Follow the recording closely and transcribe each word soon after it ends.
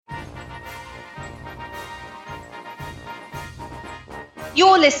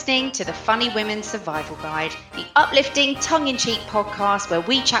You're listening to the Funny Women Survival Guide, the uplifting, tongue-in-cheek podcast where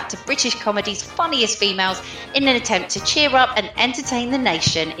we chat to British comedy's funniest females in an attempt to cheer up and entertain the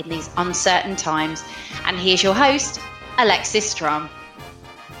nation in these uncertain times. And here's your host, Alexis Strum.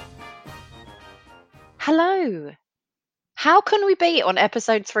 Hello. How can we be on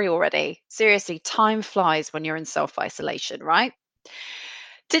episode 3 already? Seriously, time flies when you're in self-isolation, right?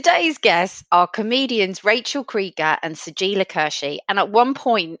 Today's guests are comedians Rachel Creeger and Sajeela Kershi, and at one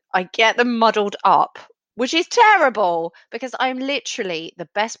point I get them muddled up, which is terrible because I'm literally the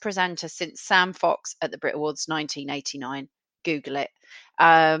best presenter since Sam Fox at the Brit Awards 1989. Google it.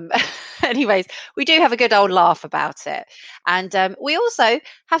 Anyways, we do have a good old laugh about it. And we also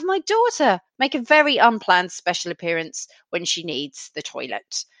have my daughter make a very unplanned special appearance when she needs the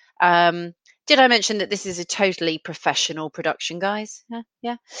toilet. Did I mention that this is a totally professional production, guys?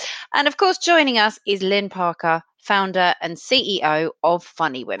 Yeah. And of course, joining us is Lynn Parker, founder and CEO of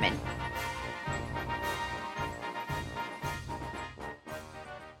Funny Women.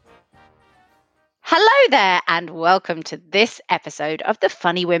 Hello there, and welcome to this episode of the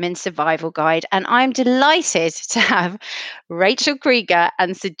Funny Women Survival Guide. And I'm delighted to have Rachel Creeger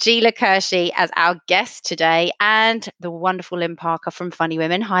and Sajeela Kershi as our guests today, and the wonderful Lynn Parker from Funny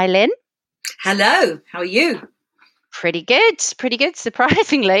Women. Hi, Lynn. Hello, how are you? Pretty good,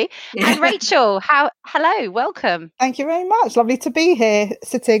 surprisingly. Yeah. And Rachel, hello, welcome. Thank you very much. Lovely to be here,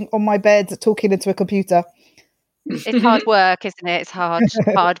 sitting on my bed, talking into a computer. It's hard work, isn't it? It's hard,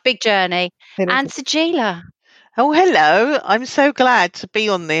 big journey. And Sajeela. Oh, hello. I'm so glad to be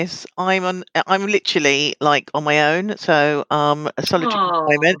on this. I'm literally like on my own, so a solitary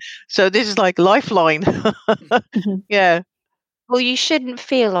confinement. So this is like lifeline. Yeah. Well, you shouldn't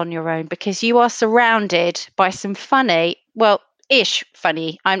feel on your own because you are surrounded by some funny, ish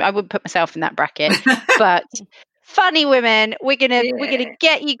funny. I wouldn't put myself in that bracket, but funny women. We're gonna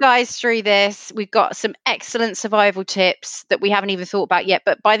get you guys through this. We've got some excellent survival tips that we haven't even thought about yet,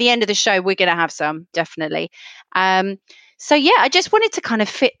 but by the end of the show, we're gonna have some definitely. So yeah, I just wanted to kind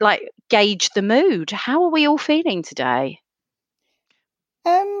of gauge the mood. How are we all feeling today?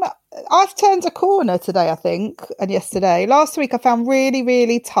 I've turned a corner today, I think, and yesterday. Last week I found really,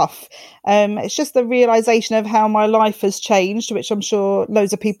 really tough. It's just the realisation of how my life has changed, which I'm sure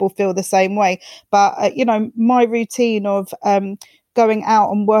loads of people feel the same way. But, my routine of going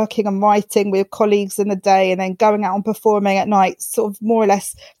out and working and writing with colleagues in the day and then going out and performing at night, sort of more or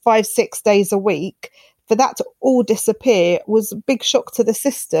less 5-6 days a week, for that to all disappear was a big shock to the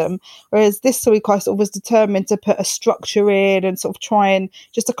system. Whereas this week I sort of was determined to put a structure in and sort of try and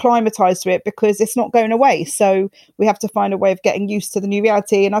just acclimatise to it because it's not going away. So we have to find a way of getting used to the new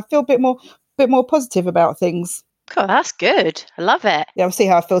reality. And I feel a bit more positive about things. Cool, that's good. I love it. Yeah, we'll see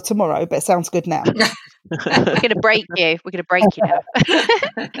how I feel tomorrow, but it sounds good now. We're going to break you. now.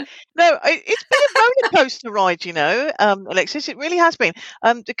 No, it's been a roller coaster ride, Alexis. It really has been.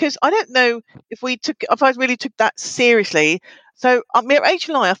 Because I don't know if I really took that seriously. So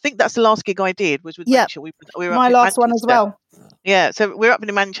Rachel and I think that's the last gig I did was with Rachel. We were my last one as well. Yeah, so we're up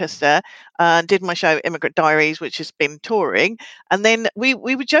in Manchester and did my show Immigrant Diaries, which has been touring, and then we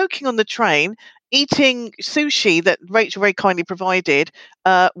were joking on the train, eating sushi that Rachel very kindly provided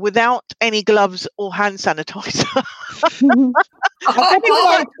without any gloves or hand sanitizer.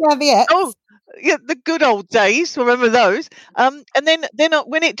 Yeah, the good old days. Remember those? And then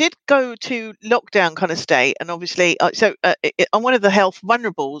when it did go to lockdown kind of state, and obviously, I'm one of the health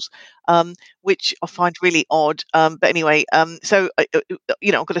vulnerables, which I find really odd. But anyway, so I've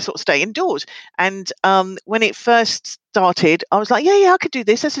got to sort of stay indoors. And when it first started, I was like, yeah, I could do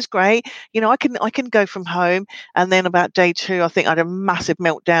this. This is great. I can go from home. And then about day 2, I think I had a massive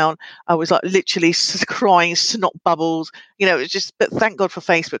meltdown. I was like literally crying snot bubbles. It was just. But thank God for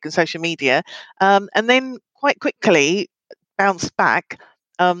Facebook and social media. And then quite quickly bounced back.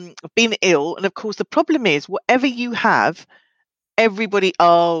 Been ill, and of course the problem is whatever you have, everybody. Is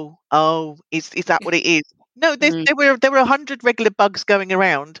that what it is? No, there were 100 regular bugs going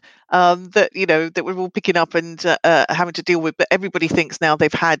around that we're all picking up and having to deal with. But everybody thinks now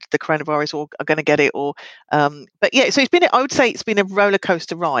they've had the coronavirus or are going to get it. But yeah, so I would say it's been a roller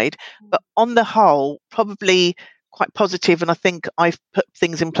coaster ride. But on the whole, probably quite positive. And I think I've put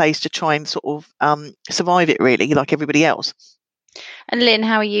things in place to try and sort of survive it really, like everybody else. And Lynn,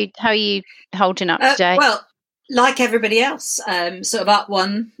 how are you holding up today? Well, like everybody else, sort of up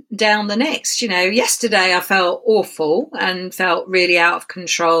one, down the next. Yesterday I felt awful and felt really out of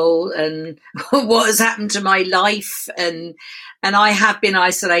control and what has happened to my life. And I have been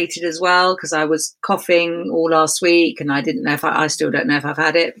isolated as well because I was coughing all last week and I didn't know I still don't know if I've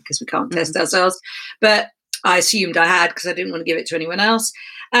had it because we can't test ourselves. But I assumed I had because I didn't want to give it to anyone else.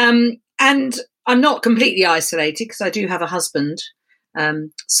 And I'm not completely isolated because I do have a husband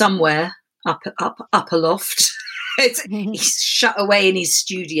somewhere up aloft. He's shut away in his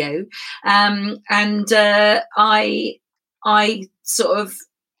studio, and I sort of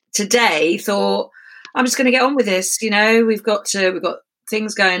today thought I'm just going to get on with this. We've got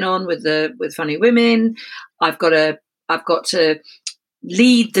things going on with Funny Women. I've got to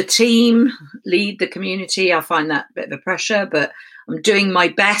lead the team, lead the community. I find that a bit of a pressure, but I'm doing my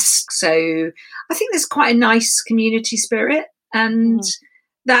best. So I think there's quite a nice community spirit, and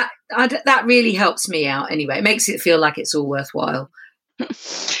that really helps me out anyway. It makes it feel like it's all worthwhile.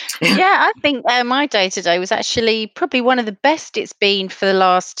 Yeah, I think my day today was actually probably one of the best it's been for the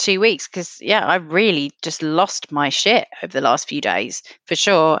last 2 weeks because, I really just lost my shit over the last few days, for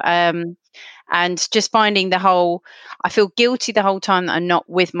sure. And just finding I feel guilty the whole time that I'm not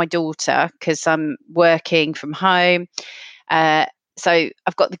with my daughter because I'm working from home. So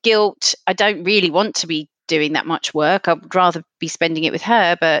I've got the guilt. I don't really want to be doing that much work. I'd rather be spending it with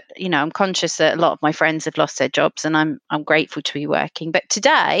her. But, I'm conscious that a lot of my friends have lost their jobs and I'm grateful to be working. But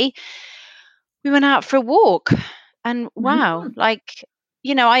today we went out for a walk and wow, I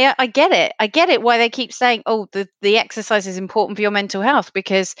get it. I get it why they keep saying, oh, the exercise is important for your mental health,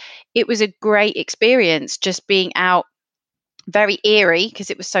 because it was a great experience just being out, very eerie because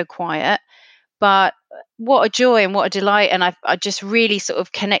it was so quiet. But what a joy and what a delight. And I just really sort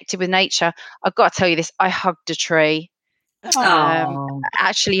of connected with nature. I've got to tell you this, I hugged a tree.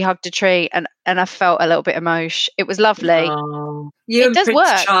 Actually hugged a tree and I felt a little bit emotional. It was lovely. You it and does Prince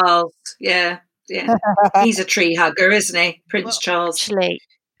work. Charles. Yeah. He's a tree hugger, isn't he? Prince Charles. Actually,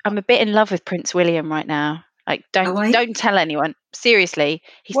 I'm a bit in love with Prince William right now. Like, don't tell anyone. Seriously,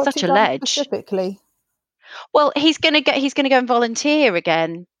 he's What's such he a done ledge. specifically? Well, he's gonna go and volunteer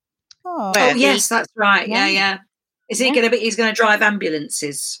again. Oh, yes, that's right. Yeah. He's going to drive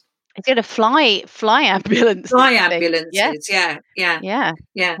ambulances. He's gonna fly ambulances. Fly ambulances. Yeah.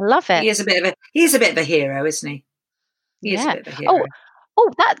 I love it. He is a bit of a hero, isn't he? He is a bit of a hero. Oh,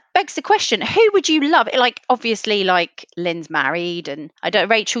 that begs the question: who would you love? Like, obviously, like Lynn's married, and I don't.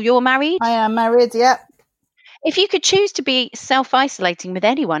 Rachel, you're married. I am married. Yep. If you could choose to be self-isolating with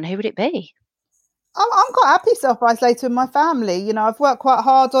anyone, who would it be? I'm quite happy self-isolated with my family. I've worked quite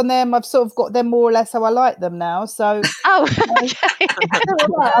hard on them. I've sort of got them more or less how I like them now. So, okay.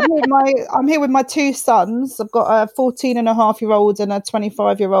 I'm here with my two sons. I've got a 14-and-a-half-year-old and a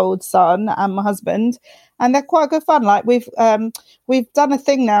 25-year-old son, and my husband, and they're quite good fun. Like we've done a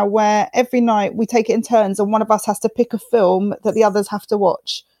thing now where every night we take it in turns, and one of us has to pick a film that the others have to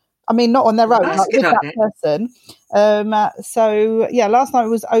watch. I mean, not on their own, like with that person. So yeah, last night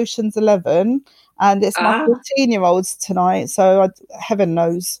was Ocean's 11. And it's my 14-year-olds tonight, so heaven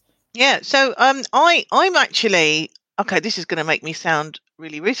knows. Yeah, so I'm actually okay. This is going to make me sound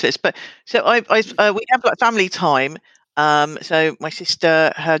really ruthless, but so we have like family time. So my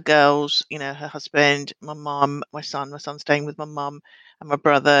sister, her girls, her husband, my mum, my son's staying with my mum and my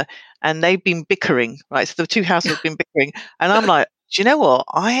brother, and they've been bickering, right? So the two households have been bickering, and I'm like, do you know what?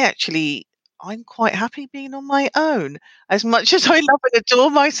 I'm quite happy being on my own. As much as I love and adore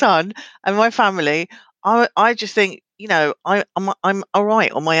my son and my family, I just think, I'm all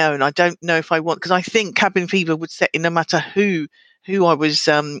right on my own. I don't know if I want, because I think cabin fever would set in no matter who I was,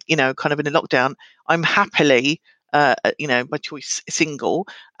 kind of in a lockdown. I'm happily, by choice single.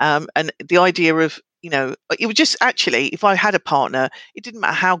 And the idea of, it would just actually, if I had a partner, it didn't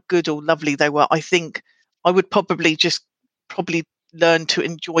matter how good or lovely they were. I think I would probably learn to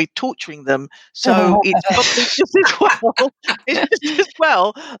enjoy torturing them. So it's probably just as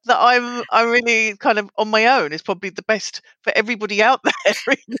well that I'm really kind of on my own. It's probably the best for everybody out there.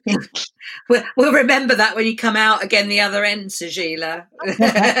 Really. We'll remember that when you come out again the other end, Sajeela.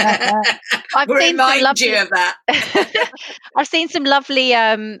 We'll remind you of that. I've seen some lovely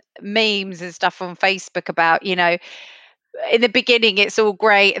memes and stuff on Facebook about, in the beginning it's all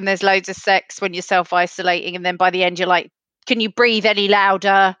great and there's loads of sex when you're self-isolating, and then by the end you're like, can you breathe any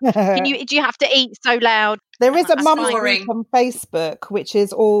louder? Do you have to eat so loud? There is a mum's group on Facebook, which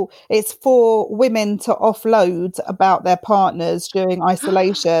is it's for women to offload about their partners during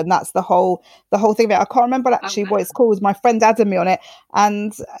isolation. That's the whole thing of it. I can't remember actually what it's called. My friend added me on it.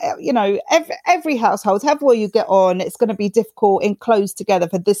 And, every household, however you get on, it's going to be difficult in closed together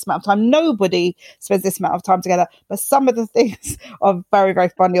for this amount of time. Nobody spends this amount of time together. But some of the things are very, very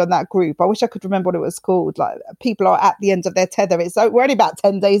funny on that group. I wish I could remember what it was called. Like, people are at the end of their tether. We're only about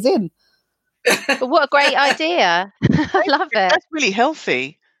 10 days in. But what a great idea. I love it. That's really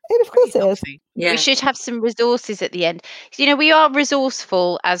healthy. Of course Really it is. healthy. We should have some resources at the end. 'Cause, you know, we are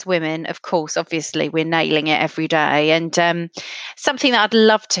resourceful as women, of course. Obviously, we're nailing it every day. And something that I'd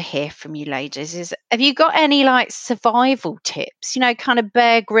love to hear from you ladies is, have you got any like survival tips? You know, kind of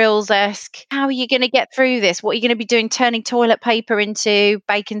Bear Grylls-esque. How are you going to get through this? What are you going to be doing? Turning toilet paper into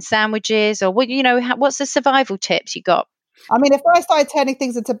bacon sandwiches, or what? You know, what's the survival tips you got? I mean, if I started turning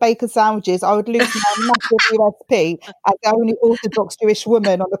things into bacon sandwiches, I would lose my massive USP as the only Orthodox Jewish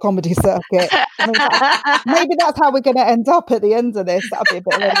woman on the comedy circuit. I mean, maybe that's how we're going to end up at the end of this. That'll be a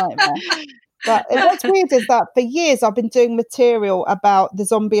bit of a nightmare. But what's weird is that for years I've been doing material about the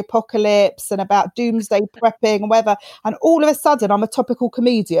zombie apocalypse and about doomsday prepping and whatever, and all of a sudden I'm a topical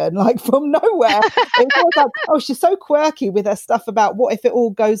comedian, like from nowhere. It's always like, oh, she's so quirky with her stuff about what if it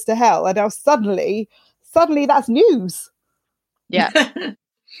all goes to hell, and now suddenly that's news. Yeah.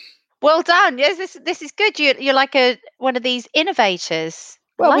 Well done. Yes, this is good. You're like one of these innovators.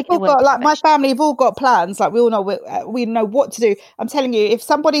 Well, we've all got, like, my family have all got plans. Like, we all know we know what to do. I'm telling you, if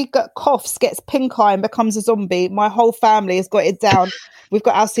somebody coughs, gets pink eye, and becomes a zombie, my whole family has got it down. We've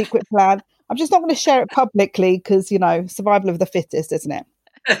got our secret plan. I'm just not going to share it publicly because, you know, survival of the fittest, isn't it?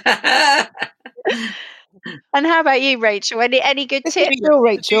 And how about you, Rachel? Any good tips?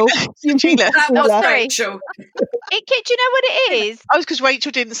 Rachel. Sajeela. That was Rachel. Do you know what it is? Oh, it's because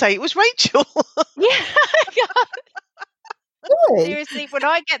Rachel didn't say it was Rachel. Yeah. Really? Seriously, when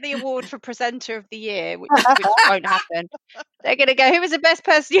I get the award for presenter of the year, which won't happen, they're going to go, who was the best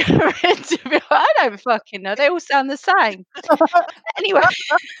person you ever interviewed? I don't fucking know. They all sound the same. Anyway.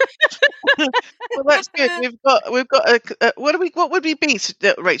 Well, that's good. We've got what would we be,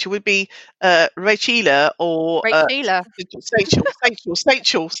 Rachel? Would be Rachela or Rachela. Sachel.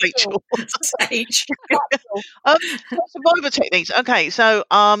 Survival techniques. Okay, so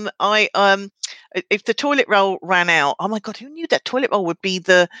I if the toilet roll ran out, oh my God, who knew that toilet roll would be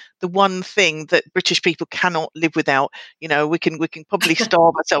the one thing that British people cannot live without? You know, we can probably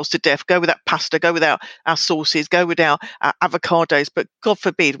starve ourselves to death, go without pasta, go without our sauces, go without our avocados, but God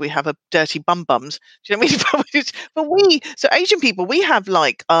forbid we have a dirty bum bums. Do you know what I mean? But so Asian people, we have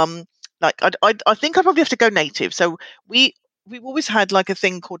I think I probably have to go native. So we've always had like a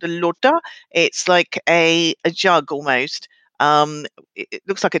thing called a loda. It's like a jug almost. It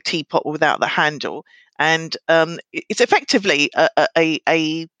looks like a teapot without the handle, and it's effectively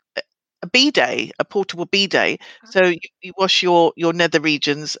a bidet, a portable bidet. So you wash your nether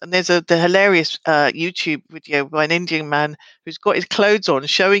regions, and there's the hilarious YouTube video by an Indian man who's got his clothes on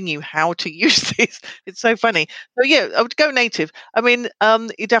showing you how to use this. It's so funny. So yeah, I would go native. I mean,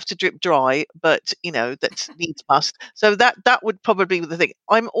 you'd have to drip dry, but you know that's needs must. So that would probably be the thing.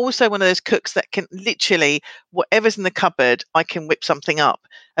 I'm also one of those cooks that can literally whatever's in the cupboard, I can whip something up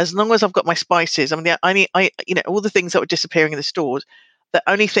as long as I've got my spices. I mean, I you know all the things that were disappearing in the stores. The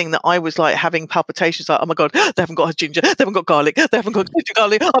only thing that I was like having palpitations, like, oh my God, they haven't got a ginger, they haven't got garlic, they haven't got ginger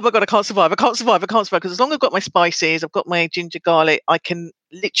garlic. Oh my God, I can't survive. Because as long as I've got my spices, I've got my ginger garlic, I can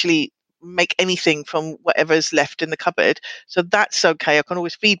literally make anything from whatever's left in the cupboard. So that's okay. I can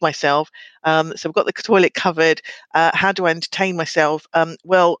always feed myself. So I've got the toilet covered. How do I entertain myself?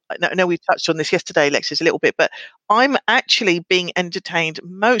 Well, I know we touched on this yesterday, Alexis, a little bit, but I'm actually being entertained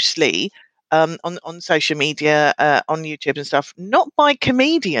mostly on social media, on YouTube and stuff, not by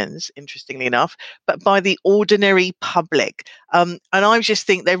comedians, interestingly enough, but by the ordinary public. And I just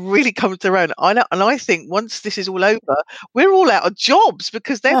think they've really come to their own. And I think once this is all over, we're all out of jobs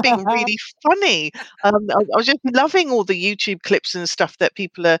because they're being really funny. I was just loving all the YouTube clips and stuff that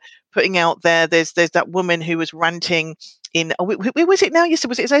people are putting out there. There's that woman who was ranting in where was it now? Yes,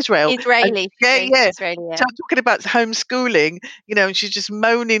 was it Israel? Israeli. Yeah. Israeli, yeah. So talking about homeschooling, you know, and she's just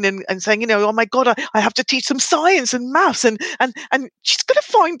moaning and saying, you know, oh my God, I have to teach them science and maths, and she's going to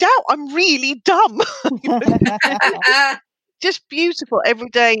find out I'm really dumb. Just beautiful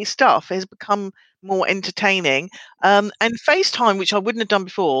everyday stuff has become more entertaining. And FaceTime, which I wouldn't have done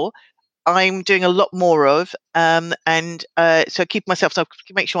before, I'm doing a lot more of, and so keep myself. So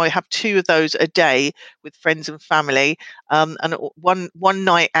make sure I have 2 of those a day with friends and family, and one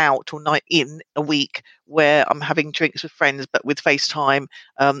night out or night in a week where I'm having drinks with friends, but with FaceTime,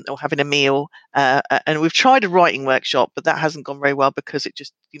 or having a meal. And we've tried a writing workshop, but that hasn't gone very well because it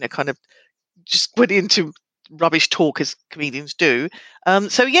just kind of just went into rubbish talk as comedians do.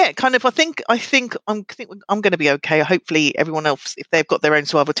 So yeah, kind of. I think I'm going to be okay. Hopefully, everyone else, if they've got their own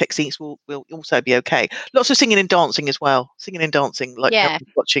survival techniques, will also be okay. Lots of singing and dancing as well. Singing and dancing, like no Yeah.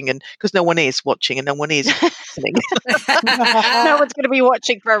 one's watching, and because no one is watching and no one is listening. No one's going to be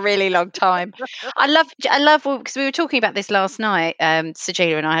watching for a really long time. I love because we were talking about this last night.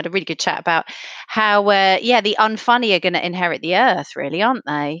 Sajeela and I had a really good chat about how, the unfunny are going to inherit the earth, really, aren't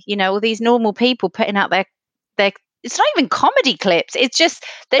they? You know, all these normal people putting out their it's not even comedy clips. It's just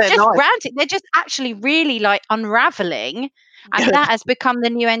they're just nice. ranting. They're just actually really like unraveling, and Good. that has become the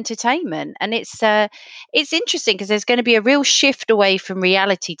new entertainment. And it's interesting because there's going to be a real shift away from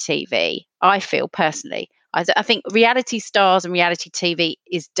reality TV. I feel personally. I think reality stars and reality TV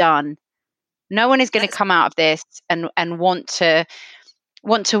is done. No one is going to come out of this and want to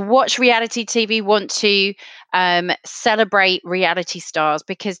watch reality TV, want to celebrate reality stars,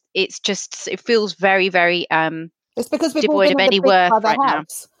 because it feels very, very It's because we've all devoid been of in the any Big worth Brother right now.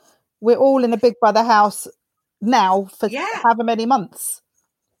 house. We're all in the Big Brother house now for however many months.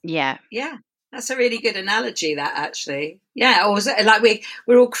 Yeah. Yeah. That's a really good analogy, that, actually. Yeah, or like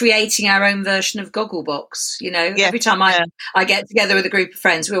we're all creating our own version of Gogglebox, you know. Yeah, every time I get together with a group of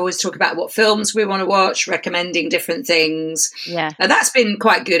friends, we always talk about what films we want to watch, recommending different things. Yeah. And that's been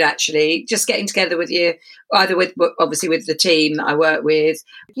quite good, actually, just getting together with you, either obviously with the team that I work with.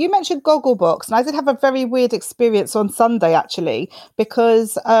 You mentioned Gogglebox, and I did have a very weird experience on Sunday, actually,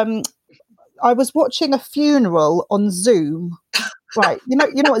 because I was watching a funeral on Zoom. Right, you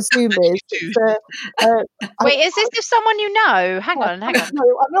know what Zoom is. Wait, is this just someone you know? Hang on. No,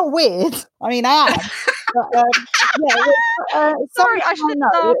 I'm not weird. I mean, I am. But, Sorry, I should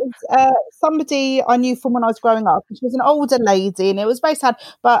know. It was somebody I knew from when I was growing up. She was an older lady, and it was very sad.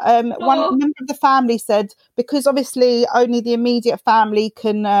 But one member of the family said, because obviously only the immediate family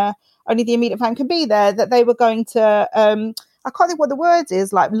can be there, that they were going to. I can't think what the word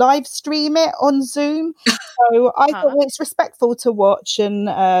is, like live stream it on Zoom. So I thought, well, it's respectful to watch and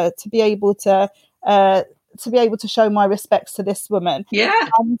to be able to show my respects to this woman. Yeah.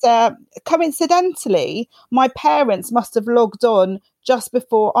 And coincidentally, my parents must have logged on just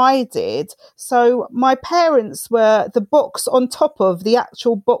before I did. So my parents were the box on top of the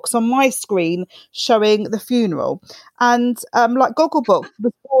actual box on my screen showing the funeral. And like Gogglebox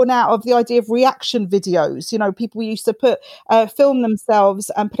was born out of the idea of reaction videos. You know, people used to film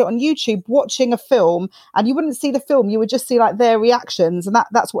themselves and put it on YouTube watching a film, and you wouldn't see the film, you would just see like their reactions, and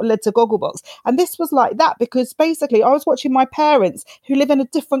that's what led to Gogglebox. And this was like that because basically I was watching my parents, who live in a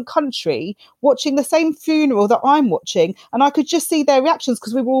different country, watching the same funeral that I'm watching, and I could just see their reactions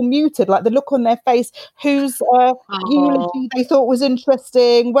because we were all muted, like the look on their face, whose eulogy they thought was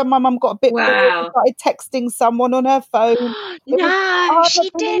interesting. When my mum got a bit bored, she started texting someone on her phone. No, she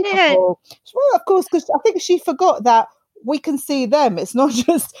didn't. Well, of course, because I think she forgot that we can see them. It's not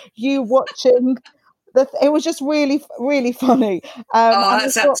just you watching. It was just really, really funny.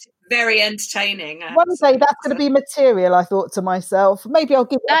 That sounds very entertaining. One day that's going to be material, I thought to myself. Maybe I'll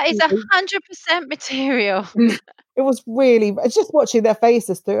give it. That is 100% material. It was really just watching their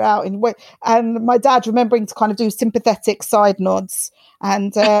faces throughout, and my dad remembering to kind of do sympathetic side nods,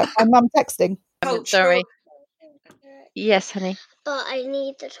 and my mum texting. Sorry. Yes, honey. But I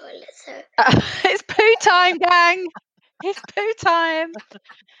need the toilet, so. It's poo time, gang. It's poo time.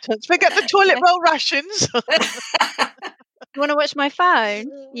 Don't forget the toilet roll rations. You want to watch my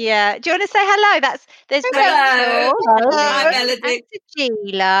phone? Yeah. Do you want to say hello? There's Hello. Rachel. Hi, Melody. And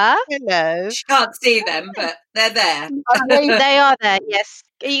Sajeela. Hello. You can't see them, but they're there. They are there, yes.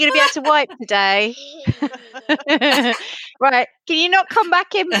 Are you going to be able to wipe today? Right. Can you not come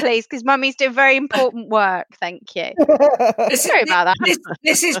back in, please? Because Mummy's doing very important work. Thank you. Sorry about that.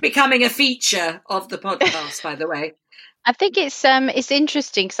 This is becoming a feature of the podcast, by the way. I think it's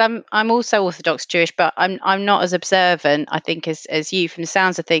interesting because I'm also Orthodox Jewish, but I'm not as observant, I think, as you from the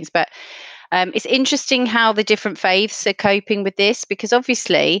sounds of things. But it's interesting how the different faiths are coping with this, because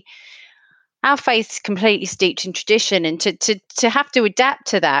obviously our faith's completely steeped in tradition, and to have to adapt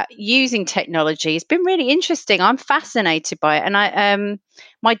to that using technology has been really interesting. I'm fascinated by it, and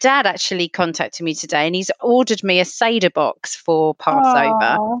my dad actually contacted me today, and he's ordered me a Seder box for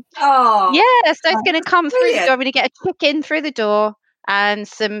Passover. Oh, yeah, so it's going to come through the door. I'm going to get a chicken through the door and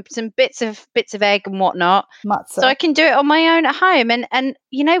some bits of egg and whatnot, so I can do it on my own at home. And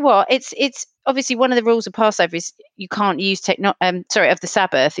you know what? It's obviously one of the rules of Passover is you can't use of the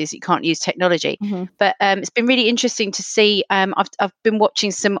Sabbath is you can't use technology. Mm-hmm. But it's been really interesting to see. I've been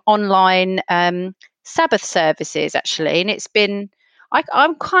watching some online Sabbath services actually, and it's been I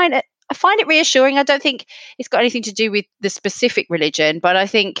find it reassuring. I don't think it's got anything to do with the specific religion, but I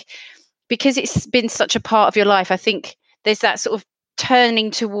think because it's been such a part of your life, I think there's that sort of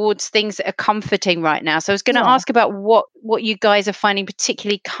turning towards things that are comforting right now. So I was going to Yeah. ask about what you guys are finding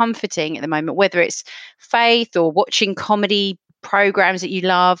particularly comforting at the moment, whether it's faith or watching comedy programs that you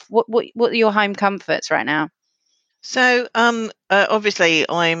love. What are your home comforts right now? So, obviously,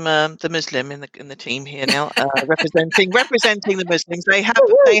 I'm the Muslim in the team here now, representing the Muslims. They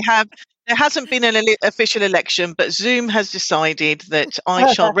have. There hasn't been an official election, but Zoom has decided that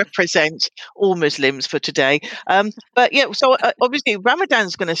I shall represent all Muslims for today. But yeah, so obviously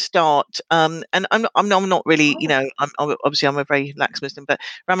Ramadan's going to start, and I'm not really, I'm a very lax Muslim, but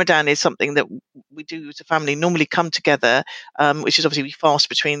Ramadan is something that we do as a family. Normally come together, which is obviously we fast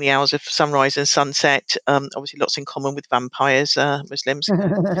between the hours of sunrise and sunset. Obviously, lots in common with vampires, Muslims.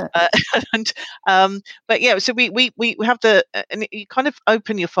 Uh, and but yeah, so we have and you kind of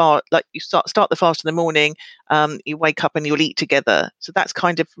open your fast, like you start the fast in the morning. You wake up and you'll eat together. So that's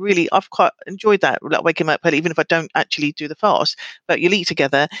kind of really, I've quite enjoyed that, like waking up early, even if I don't actually do the fast, but you'll eat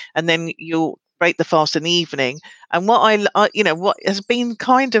together and then you'll break the fast in the evening. And what has been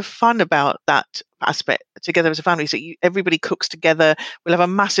kind of fun about that aspect together as a family is that everybody cooks together. We'll have a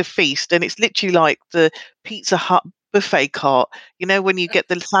massive feast, and it's literally like the Pizza Hut buffet cart, when you get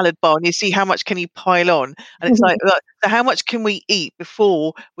the salad bar and you see how much can you pile on, and it's like so how much can we eat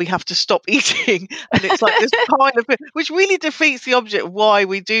before we have to stop eating, and it's like this pile of which really defeats the object of why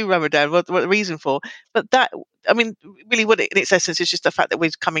we do Ramadan, what the reason for. But that, I mean, really what in its essence is just the fact that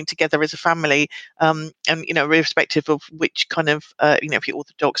we're coming together as a family, and irrespective of which kind of if you're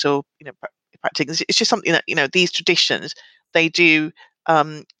Orthodox or practicing, it's just something that these traditions, they do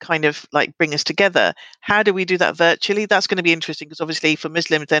kind of like bring us together. How do we do that virtually? That's going to be interesting because obviously for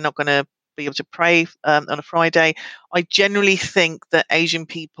Muslims, they're not going to be able to pray on a Friday. I generally think that Asian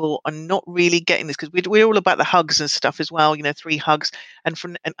people are not really getting this because we're all about the hugs and stuff as well. 3 hugs, and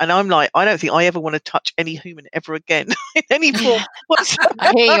I'm like, I don't think I ever want to touch any human ever again in any form whatsoever.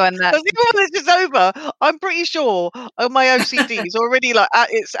 I hear you on that. Because even when this is over, I'm pretty sure my OCD is already like at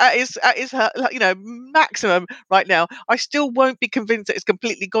its maximum right now. I still won't be convinced that it's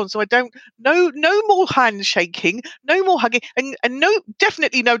completely gone. So I don't no more handshaking, no more hugging, and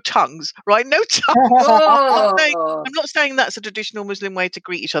definitely no tongues. Right, no tongues. Oh. I'm not saying that's a traditional Muslim way to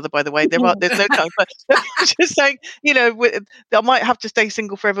greet each other. By the way, there's no tongues, but I'm just saying, I might have to stay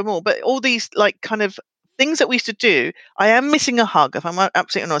single forevermore. But all these like kind of things that we used to do, I am missing a hug. If I'm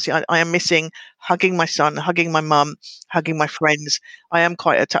absolutely honest, I am missing hugging my son, hugging my mum, hugging my friends. I am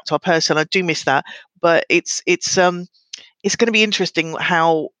quite a tactile person. I do miss that, but it's going to be interesting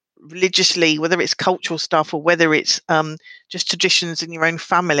how religiously, whether it's cultural stuff or whether it's just traditions in your own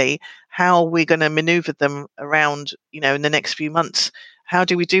family, how we're going to maneuver them around, in the next few months. How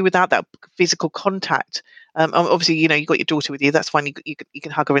do we do without that physical contact? Obviously, you've got your daughter with you. That's fine. You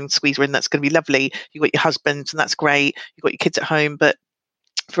can hug her and squeeze her in. That's going to be lovely. You've got your husband, and that's great. You've got your kids at home. But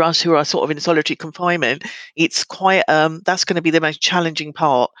for us who are sort of in solitary confinement, it's quite that's going to be the most challenging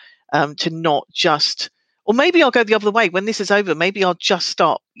part, to not just. Or maybe I'll go the other way. When this is over, maybe I'll just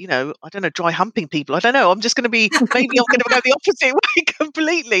start, I don't know, dry humping people. I don't know. Maybe I'm going to go the opposite way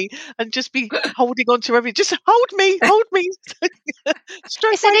completely and just be holding on to everything. Just hold me.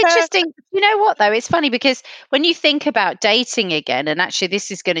 Stroke It's an my hair. interesting, you know what though? It's funny because when you think about dating again, and actually this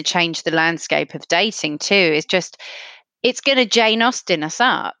is going to change the landscape of dating too, it's going to Jane Austen us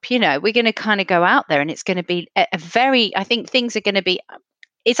up. We're going to kind of go out there and it's going to be I think things are going to be,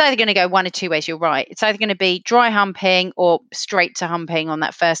 it's either going to go one or two ways. You're right. It's either going to be dry humping or straight to humping on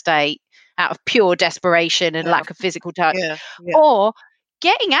that first date out of pure desperation and lack of physical touch. Yeah. Or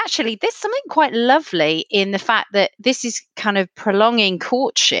there's something quite lovely in the fact that this is kind of prolonging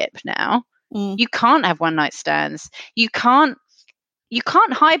courtship now. Mm. You can't have one night stands. You can't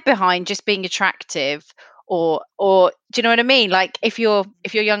hide behind just being attractive or do you know what I mean? Like if you're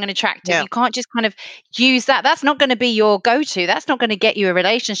young and attractive, Yeah. you can't just kind of use that. That's not going to be your go-to. That's not going to get you a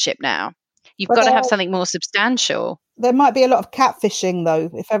relationship now. You've got to have something more substantial. There might be a lot of catfishing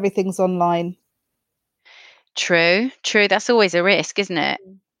though if everything's online. True. That's always a risk, isn't it?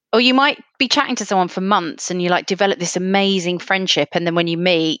 Or you might be chatting to someone for months and you like develop this amazing friendship, and then when you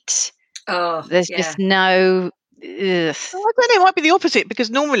meet, there's just no. Ugh. I don't know. It might be the opposite because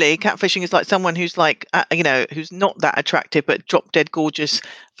normally catfishing is like someone who's like, who's not that attractive but drop dead gorgeous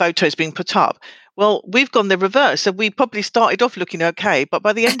photos being put up. Well, we've gone the reverse. So we probably started off looking okay, but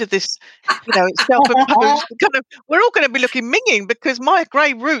by the end of this, it's self-imposed kind of, we're all going to be looking minging because my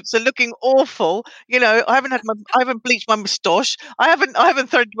grey roots are looking awful. I haven't bleached my moustache. I haven't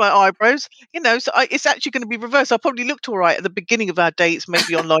threaded my eyebrows. So it's actually going to be reversed. I probably looked all right at the beginning of our dates,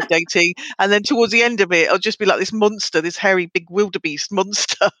 maybe online dating, and then towards the end of it, I'll just be like this monster, this hairy big wildebeest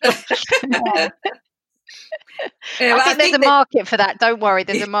monster. I think there's a market for that. Don't worry,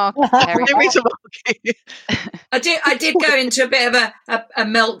 there's a market. There is a market. I did go into a bit of a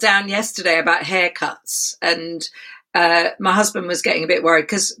meltdown yesterday about haircuts, and my husband was getting a bit worried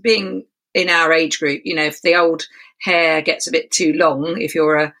because being in our age group, if the old hair gets a bit too long, if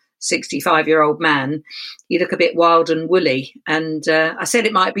you're a 65-year-old man, you look a bit wild and woolly. And I said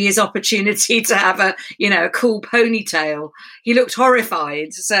it might be his opportunity to have a cool ponytail. He looked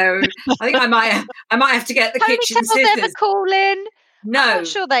horrified, so I think I might have to get the kitchen scissors. Ever cool, Lynn? No, I'm not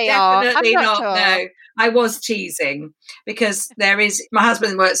sure they are. Definitely I'm not. sure. No, I was teasing because my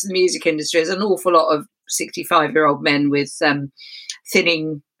husband works in the music industry. There's an awful lot of 65-year-old men with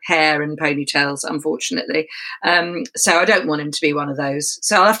thinning hair and ponytails, unfortunately. So I don't want him to be one of those.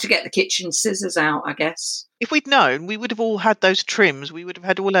 So I'll have to get the kitchen scissors out, I guess. If we'd known, we would have all had those trims. We would have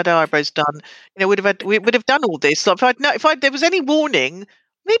had all our eyebrows done. We would have done all this. So if there was any warning,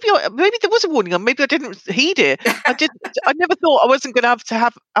 maybe there was a warning, or maybe I didn't heed it. I never thought I wasn't going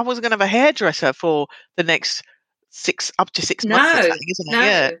to have a hairdresser for the next 6 months or something, isn't it? No.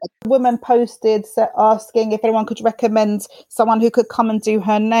 Yeah. A woman posted asking if anyone could recommend someone who could come and do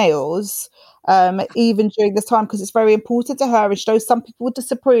her nails, even during this time, because it's very important to her and shows some people would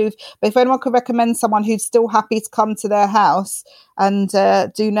disapprove. But if anyone could recommend someone who's still happy to come to their house and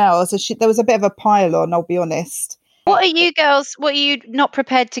do nails, there was a bit of a pile on, I'll be honest. What are you girls? What are you not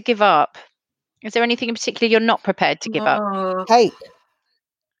prepared to give up? Is there anything in particular you're not prepared to give up? Cake.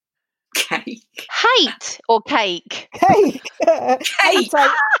 Hate or cake? Cake. Cake.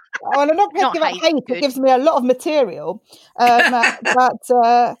 I'm not prepared to give up hate. It gives me a lot of material. But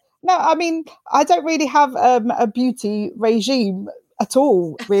no, I mean, I don't really have a beauty regime at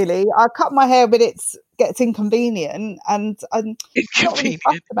all, really. I cut my hair when it gets inconvenient, and I'm not really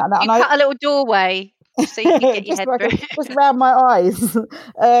fussed about that. You cut a little doorway so you can get your head through. Just around my eyes.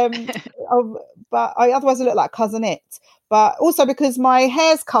 But otherwise I look like Cousin It. But also because my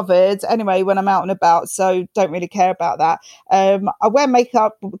hair's covered anyway when I'm out and about, so don't really care about that. I wear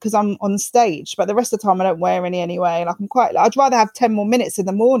makeup because I'm on stage, but the rest of the time I don't wear any anyway. Like I'd rather have 10 more minutes in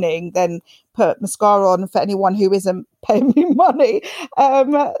the morning than put mascara on for anyone who isn't paying me money.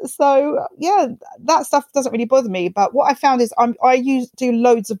 So yeah, that stuff doesn't really bother me. But what I found is I do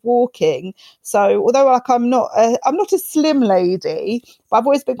loads of walking. So although I'm not a slim lady, but I've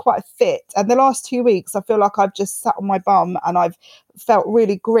always been quite fit. And the last 2 weeks, I feel like I've just sat on my bum and I've felt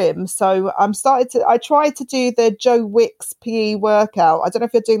really grim. So I tried to do the Joe Wicks PE workout. I don't know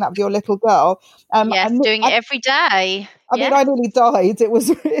if you're doing that with your little girl. Yes, doing it every day. I mean, I nearly died.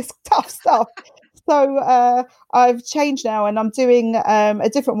 It's tough stuff. So I've changed now and I'm doing a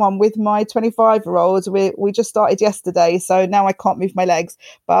different one with my 25-year-old. We just started yesterday, so now I can't move my legs.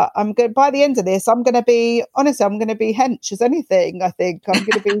 But I'm good. By the end of this, I'm going to be hench as anything. I think I'm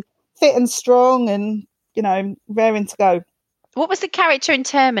going to be fit and strong and, raring to go. What was the character in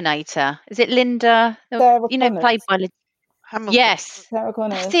Terminator? Is it Linda? Played by Hamilton. Yes,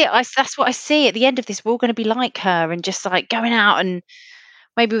 that's it. That's what I see at the end of this. We're all going to be like her and just like going out and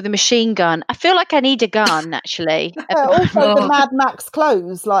maybe with a machine gun. I feel like I need a gun, actually. Also, the Mad Max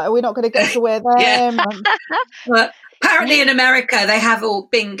clothes. Like, are we not going to get to wear them? Yeah. Well, apparently in America, they have all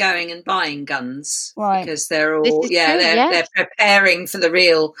been going and buying guns. Right. Because they're all, they're preparing for the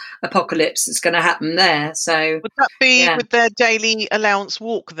real apocalypse that's going to happen there. So would that be with their daily allowance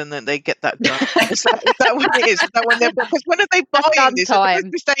walk then that they get that done? Is that what it is? Is that when because when are they buying this? They're supposed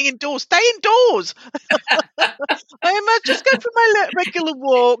to be staying indoors. Stay indoors! I just go for my regular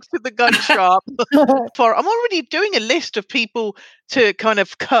walk to the gun shop. I'm already doing a list of people to kind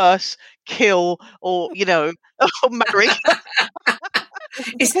of curse, kill, or or marry.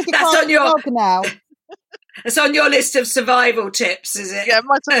 That's on your now. It's on your list of survival tips, is it? Yeah,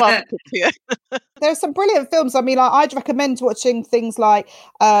 my survival tips. Yeah. There are some brilliant films. I mean, I'd recommend watching things like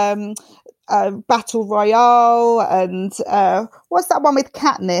Battle Royale and what's that one with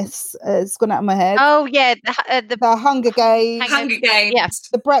Katniss? It's gone out of my head. Oh yeah, the Hunger Games. Hunger Games. Yes.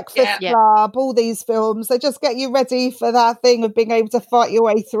 The Breakfast Club. All these films, they just get you ready for that thing of being able to fight your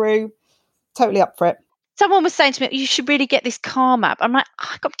way through. Totally up for it. Someone was saying to me, you should really get this Calm app. I'm like,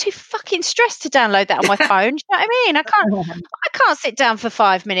 I'm too fucking stressed to download that on my phone. Do you know what I mean? I can't sit down for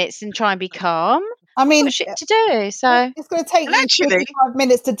 5 minutes and try and be calm. I mean, got shit to do. So it's going to take And you actually, 45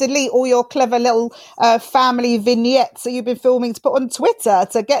 minutes to delete all your clever little family vignettes that you've been filming to put on Twitter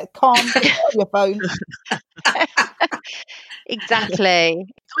to get calm on your phone. exactly.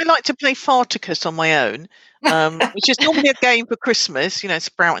 I like to play Farticus on my own, which is normally a game for Christmas,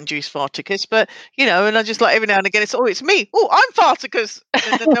 sprout and juice Farticus. But and I just like every now and again, it's me. Oh, I'm Farticus.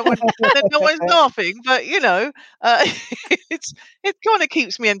 And then no one's laughing, but it kind of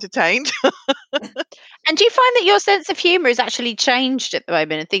keeps me entertained. And do you find that your sense of humour has actually changed at the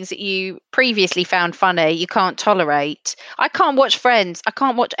moment, and things that you previously found funny you can't tolerate? I can't watch Friends. I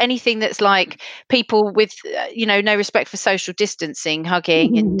can't watch anything that's like people with, no respect for social distancing,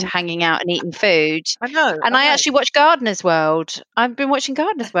 hugging and hanging out and eting food. I know. And I actually watch Gardener's World. I've been watching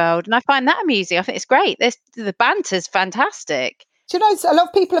Gardener's World, and I find that amusing. I think it's great. The banter's fantastic. Do you know, a lot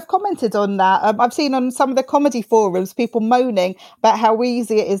of people have commented on that. I've seen on some of the comedy forums people moaning about how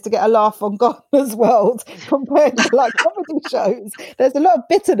easy it is to get a laugh on Gardener's World compared to like comedy shows. There's a lot of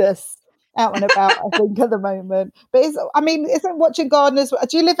bitterness out and about, I think, at the moment. But isn't watching Gardener's?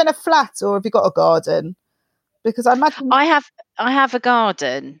 Do you live in a flat or have you got a garden? Because I imagine I have a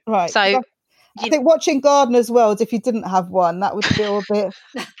garden, right. So I think watching Gardener's World, if you didn't have one, that would feel a bit.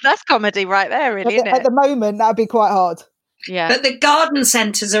 That's comedy right there, really, isn't it? At the moment, that would be quite hard. Yeah. But the garden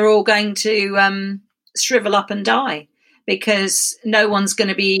centres are all going to shrivel up and die because no one's going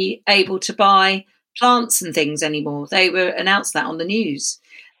to be able to buy plants and things anymore. They were announced that on the news,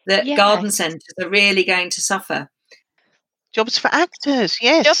 that garden centres are really going to suffer. Jobs for actors,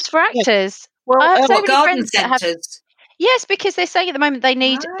 yes. Jobs for actors. Yes. Well, I have so many garden friends that have. centres? Yes, because they're saying at the moment they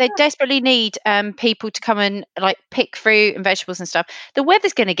desperately need people to come and like pick fruit and vegetables and stuff. The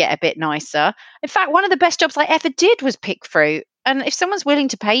weather's going to get a bit nicer. In fact, one of the best jobs I ever did was pick fruit. And if someone's willing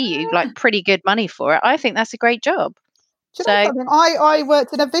to pay you like pretty good money for it, I think that's a great job. Do you know something? I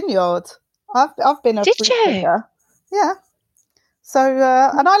worked in a vineyard. I've been a fruit picker. Yeah. So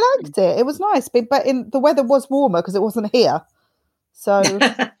and I liked it. It was nice, but the weather was warmer because it wasn't here. So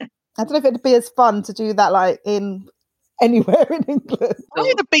I don't know if it'd be as fun to do that like in anywhere in England. I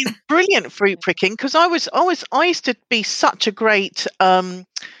would have been brilliant fruit picking because I used to be such a great. We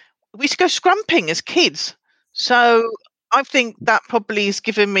used to go scrumping as kids, so I think that probably has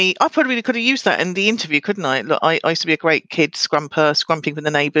given me. I probably could have used that in the interview, couldn't I? Look, I used to be a great kid scrumping with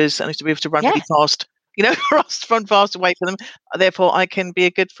the neighbours, and I used to be able to run really fast. Run fast away from them. Therefore, I can be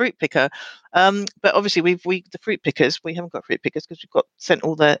a good fruit picker. But obviously, the fruit pickers. We haven't got fruit pickers because we've got sent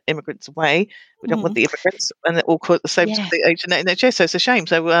all the immigrants away. We don't want the immigrants, and they're all caught the same the age and NHS. So it's a shame.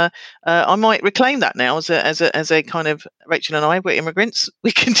 So I might reclaim that now as a kind of Rachel and I. We're immigrants.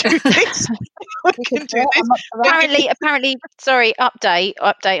 We can do this. we can do this. Apparently, sorry.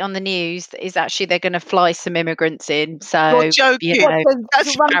 Update on the news is actually they're going to fly some immigrants in. So you're joking.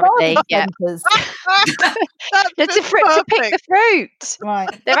 That's apparently, yeah. To pick the fruit.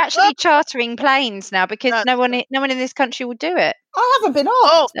 Right. They're actually chartering planes now because no one in this country will do it. I haven't been asked.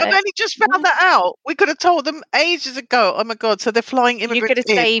 Oh, I've only just found that out. We could have told them ages ago. Oh my God! So they're flying immigrants. You could have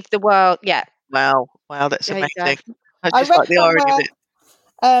saved the world. Yeah. Wow, that's amazing. I just like the irony of it.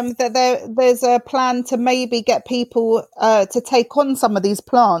 That there's a plan to maybe get people to take on some of these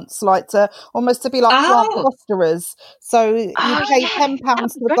plants, like to be like plant fosterers. So you pay £10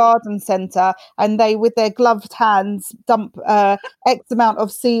 to the garden centre, and they, with their gloved hands, dump X amount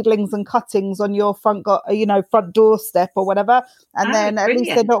of seedlings and cuttings on your front doorstep or whatever, and then at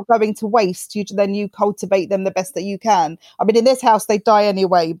least they're not going to waste. You cultivate them the best that you can. I mean, in this house they die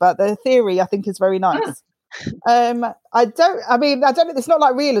anyway, but the theory I think is very nice. I don't know. It's not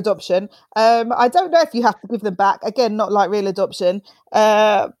like real adoption. I don't know if you have to give them back. Again, not like real adoption.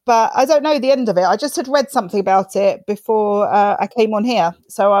 But I don't know the end of it. I just had read something about it before I came on here,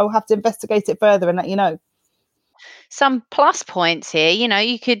 so I'll have to investigate it further and let you know. Some plus points here,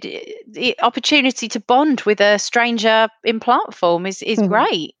 you could the opportunity to bond with a stranger in plant form is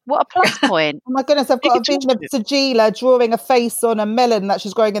great. What a plus point. Oh my goodness, I've got a vision of Sajeela drawing a face on a melon that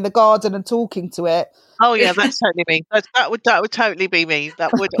she's growing in the garden and talking to it. Oh yeah, that's totally me. That would totally be me.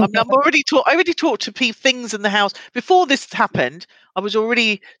 That would. I already talked to things in the house before this happened. I was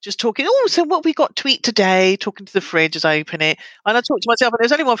already just talking. Oh, so what we got to eat today? Talking to the fridge as I open it, and I talked to myself. And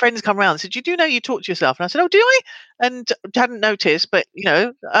there's only one friend who's come around and said, "You do know you talk to yourself?" And I said, "Oh, do I?" And hadn't noticed, but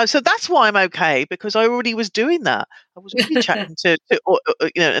so that's why I'm okay because I already was doing that. I was really chatting to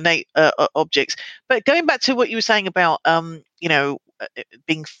innate objects. But going back to what you were saying about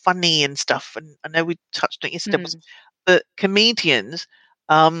being funny and stuff, and I know we touched on it yesterday, but comedians,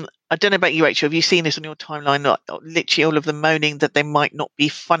 I don't know about you, Rachel, have you seen this on your timeline? Literally all of them moaning that they might not be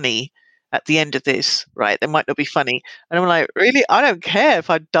funny at the end of this, right? They might not be funny. And I'm like, really? I don't care if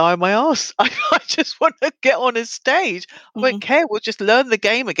I die on my ass. I just want to get on a stage. I won't care. We'll just learn the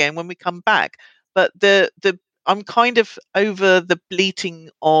game again when we come back. But I'm kind of over the bleating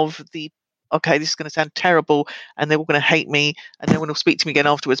of the, okay, this is going to sound terrible and they're all going to hate me and no one will speak to me again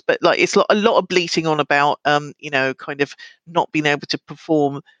afterwards. But like, it's a lot of bleating on about, kind of not being able to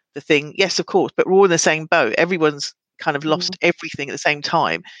perform the thing. Yes, of course, but we're all in the same boat. Everyone's kind of lost everything at the same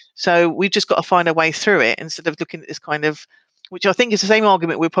time. So we've just got to find a way through it instead of looking at this kind of, which I think is the same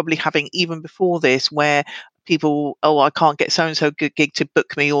argument we're probably having even before this, where people, oh, I can't get so-and-so good gig to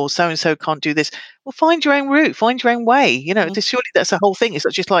book me, or so-and-so can't do this. Well, find your own route, find your own way. Surely that's the whole thing. It's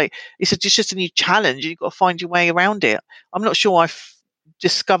not just like, it's just a new challenge. You've got to find your way around it. I'm not sure I've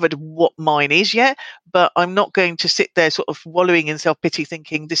discovered what mine is yet, but I'm not going to sit there sort of wallowing in self-pity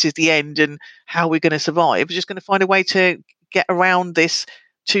thinking this is the end and how we're going to survive. We're just going to find a way to get around this,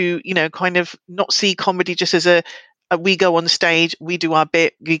 to kind of not see comedy just as a we go on stage, we do our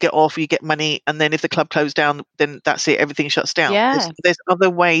bit, you get off, you get money, and then if the club closed down, then that's it, everything shuts down. There's other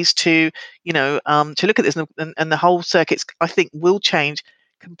ways to to look at this, and the whole circuits, I think, will change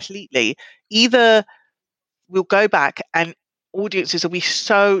completely. Either we'll go back and audiences will be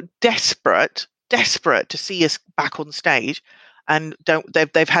so desperate to see us back on stage, and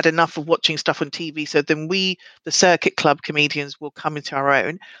they've had enough of watching stuff on TV, so then we, the circuit club comedians, will come into our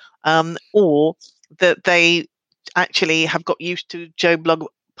own, or that they actually have got used to Joe Blog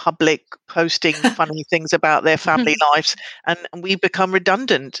public posting funny things about their family lives, and we become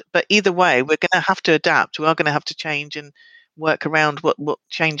redundant. But either way, we're going to have to adapt. We are going to have to change and work around what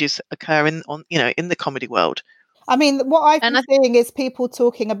changes occur in the comedy world. I mean, what I've been seeing is people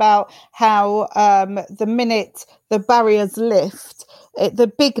talking about how the minute the barriers lift,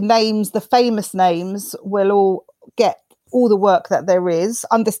 the big names, the famous names, will all get all the work that there is,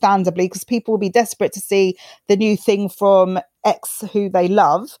 understandably, because people will be desperate to see the new thing from X who they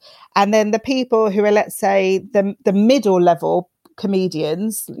love. And then the people who are, let's say, the middle level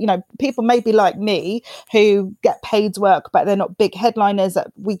comedians, people maybe like me who get paid work, but they're not big headliners.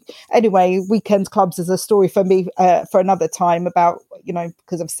 Weekend clubs is a story for me for another time about,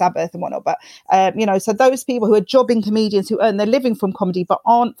 because of Sabbath and whatnot. But, so those people who are jobbing comedians who earn their living from comedy but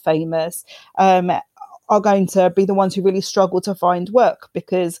aren't famous, are going to be the ones who really struggle to find work,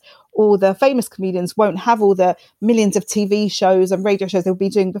 because all the famous comedians won't have all the millions of TV shows and radio shows they'll be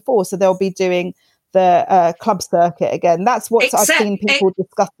doing before. So they'll be doing the club circuit again. That's what I've seen people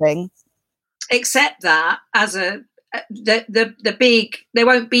discussing. Except that as the big, there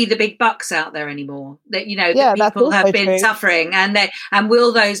won't be the big bucks out there anymore. That that people have been suffering, and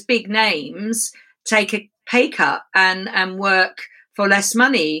will those big names take a pay cut and work for less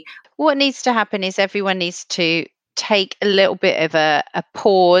money? What needs to happen is everyone needs to take a little bit of a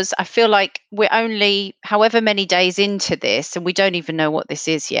pause. I feel like we're only however many days into this, and we don't even know what this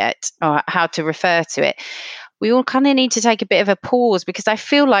is yet or how to refer to it. We all kind of need to take a bit of a pause, because I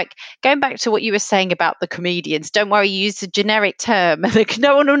feel like, going back to what you were saying about the comedians, don't worry, you use a generic term.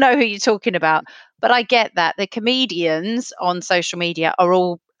 No one will know who you're talking about. But I get that the comedians on social media are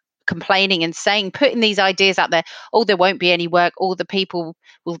all complaining and saying, putting these ideas out there, oh, there won't be any work, all the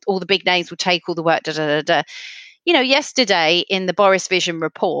big names will take all the work, yesterday in the Boris Vision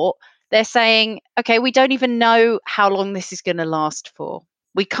report, they're saying, okay, we don't even know how long this is going to last for.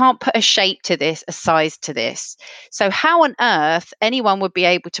 We can't put a shape to this, a size to this. So how on earth anyone would be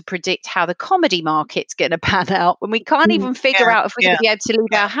able to predict how the comedy market's going to pan out when we can't even figure out if we're going to be able to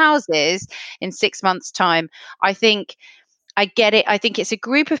leave our houses in 6 months' time? I get it. I think it's a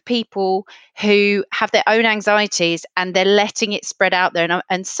group of people who have their own anxieties and they're letting it spread out there.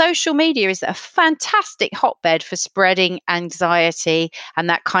 And social media is a fantastic hotbed for spreading anxiety and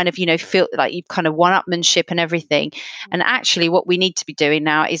that kind of, feel like you kind of one-upmanship and everything. And actually what we need to be doing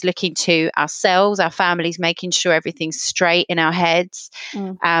now is looking to ourselves, our families, making sure everything's straight in our heads.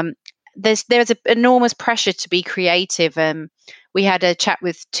 There's an enormous pressure to be creative. We had a chat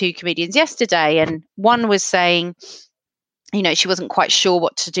with 2 comedians yesterday, and one was saying, she wasn't quite sure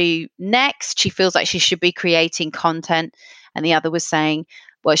what to do next. She feels like she should be creating content. And the other was saying,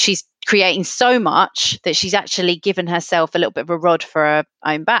 well, she's creating so much that she's actually given herself a little bit of a rod for her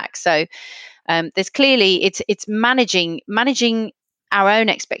own back. So there's clearly, it's managing our own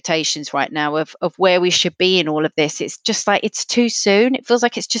expectations right now of where we should be in all of this. It's just like, it's too soon. It feels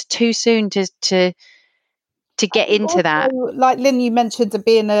like it's just too soon to to get into that. Like Lynn, you mentioned, to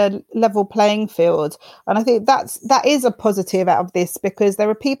be in a level playing field, and I think that is a positive out of this, because there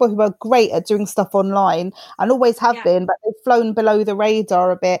are people who are great at doing stuff online and always have been, but they've flown below the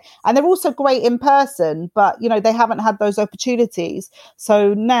radar a bit, and they're also great in person, but they haven't had those opportunities.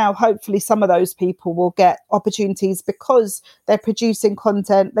 So now hopefully some of those people will get opportunities because they're producing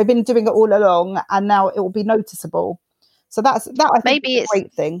content, they've been doing it all along, and now it will be noticeable. So that I think is a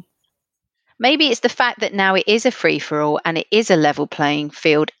great thing. Maybe it's the fact that now it is a free for all and it is a level playing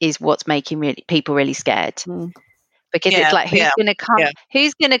field is what's making people really scared. Because it's like,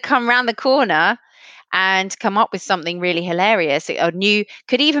 who's going to come around the corner and come up with something really hilarious?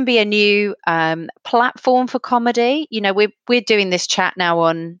 Could even be a new platform for comedy. We're doing this chat now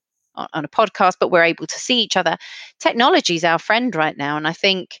on a podcast, but we're able to see each other. Technology is our friend right now, and I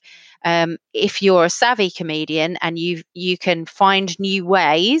think if you're a savvy comedian and you can find new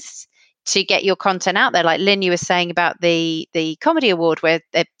ways to get your content out there, like Lynn, you were saying about the comedy award where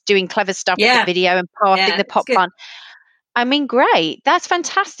they're doing clever stuff with the video and passing the popcorn. I mean, great, that's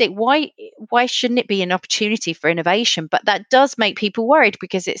fantastic. Why shouldn't it be an opportunity for innovation? But that does make people worried,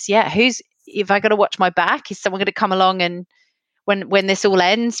 because it's if I got to watch my back, is someone going to come along, and when this all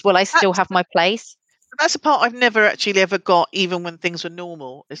ends, will I still have my place? That's the part I've never actually ever got, even when things were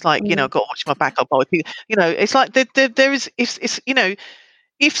normal. It's like, I've got to watch my back up. It's like there is,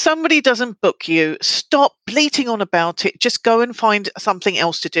 if somebody doesn't book you, stop bleating on about it. Just go and find something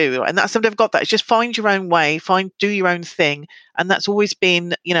else to do. And that's, I've got that. It's just find your own way, do your own thing. And that's always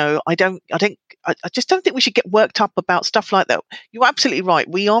been, I just don't think we should get worked up about stuff like that. You're absolutely right.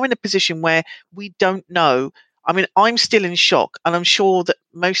 We are in a position where we don't know. I mean, I'm still in shock, and I'm sure that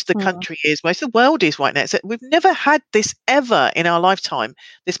most of the country is, most of the world is right now. So we've never had this ever in our lifetime,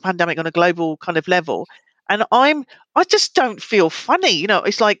 this pandemic on a global kind of level. And I just don't feel funny.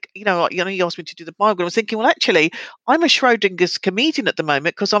 It's like, you asked me to do the Bible. I was thinking, well, actually, I'm a Schrodinger's comedian at the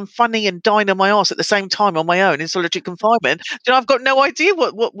moment, because I'm funny and dying on my arse at the same time on my own in solitary confinement. I've got no idea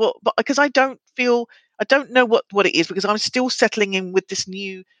what, because I don't know what it is, because I'm still settling in with this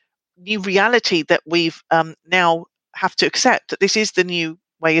new reality that we've now have to accept, that this is the new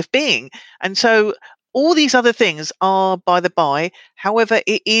way of being. And so all these other things are by the by. However,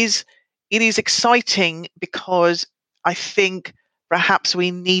 it is exciting, because I think perhaps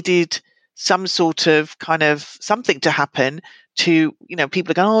we needed some sort of kind of something to happen to,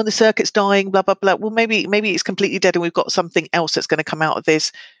 people are going, oh, the circuit's dying, blah, blah, blah. Well, maybe it's completely dead, and we've got something else that's going to come out of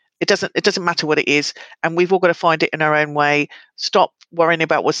this. It doesn't matter what it is, and we've all got to find it in our own way. Stop worrying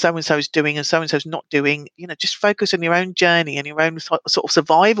about what so-and-so's doing and so-and-so's not doing. Just focus on your own journey and your own sort of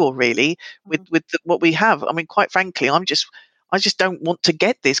survival, really, with what we have. I mean, quite frankly, I just don't want to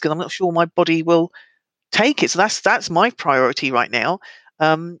get this, because I'm not sure my body will take it. So that's my priority right now.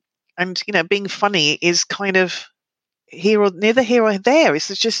 And being funny is kind of neither here or there. It's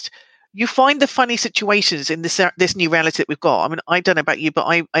just, you find the funny situations in this new reality that we've got. I mean, I don't know about you,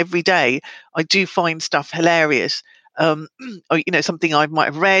 but every day I do find stuff hilarious. Or, something I might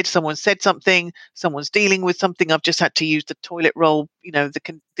have read, someone said something, someone's dealing with something. I've just had to use the toilet roll,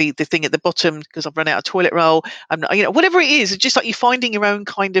 the thing at the bottom, because I've run out of toilet roll. Whatever it is, it's just like you're finding your own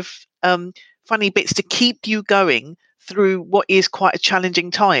kind of funny bits to keep you going through what is quite a challenging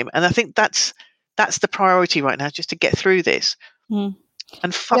time. And I think that's the priority right now, just to get through this.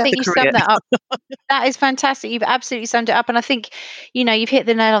 And fuck I think the you career. summed that up. That is fantastic. You've absolutely summed it up. And I think, you've hit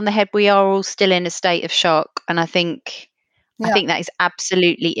the nail on the head. We are all still in a state of shock. And I think that is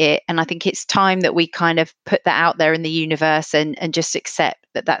absolutely it. And I think it's time that we kind of put that out there in the universe and just accept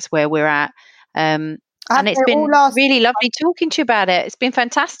that that's where we're at. And it's been really lovely talking to you about it. It's been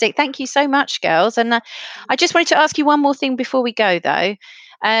fantastic. Thank you so much, girls. And I just wanted to ask you one more thing before we go, though.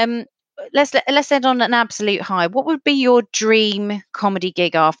 Let's end on an absolute high. What would be your dream comedy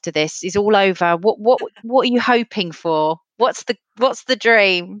gig after this is all over? What are you hoping for? What's the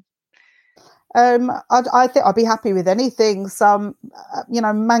dream? I think I'd be happy with anything. Some,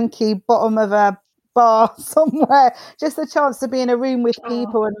 manky bottom of a bar somewhere. Just a chance to be in a room with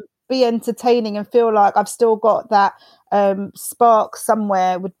people and be entertaining and feel like I've still got that spark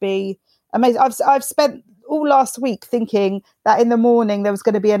somewhere would be amazing. I've spent all last week thinking that in the morning there was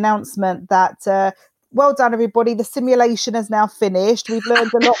going to be an announcement that well done everybody, the simulation has now finished, we've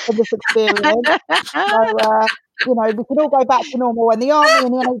learned a lot from this experience. So we can all go back to normal, and the army and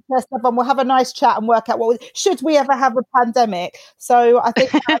the NHS stuff, and we'll have a nice chat and work out should we ever have a pandemic. So I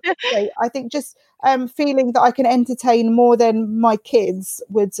think that's great. I think just feeling that I can entertain more than my kids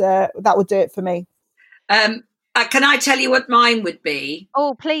would do it for me. Can I tell you what mine would be?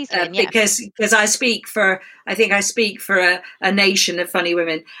 Oh, please, Lynn. Yeah. Because I speak for a nation of funny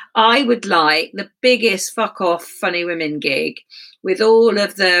women. I would like the biggest fuck off funny women gig with all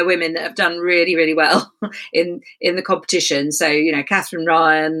of the women that have done really, really well in the competition. So, Catherine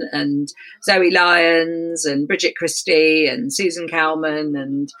Ryan and Zoe Lyons and Bridget Christie and Susan Cowman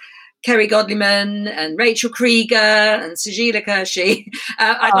and Kerry Godliman and Rachel Creeger and Sajeela Kershi.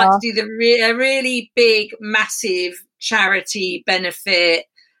 I'd like to do a really big, massive charity benefit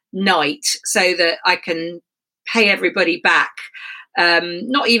night so that I can pay everybody back,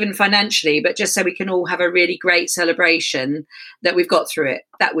 not even financially, but just so we can all have a really great celebration that we've got through it.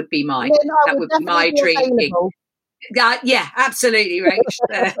 That would be my that would be my dream gig. Yeah, absolutely,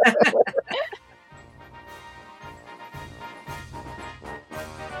 Rach.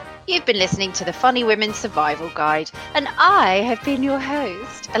 You've been listening to the Funny Women Survival Guide, and I have been your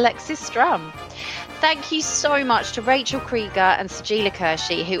host, Alexis Strum. Thank you so much to Rachel Creeger and Sajeela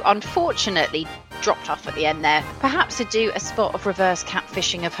Kershi, who unfortunately dropped off at the end there, perhaps to do a spot of reverse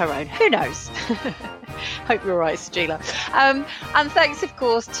catfishing of her own. Who knows? Hope you're right, Sajeela. And thanks, of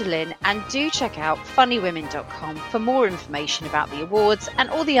course, to Lynn. And do check out funnywomen.com for more information about the awards and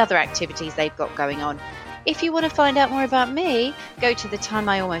all the other activities they've got going on. If you want to find out more about me, go to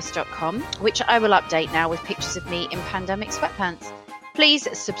thetimeialmost.com, which I will update now with pictures of me in pandemic sweatpants. Please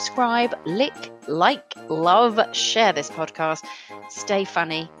subscribe, like, love, share this podcast. Stay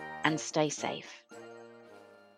funny and stay safe.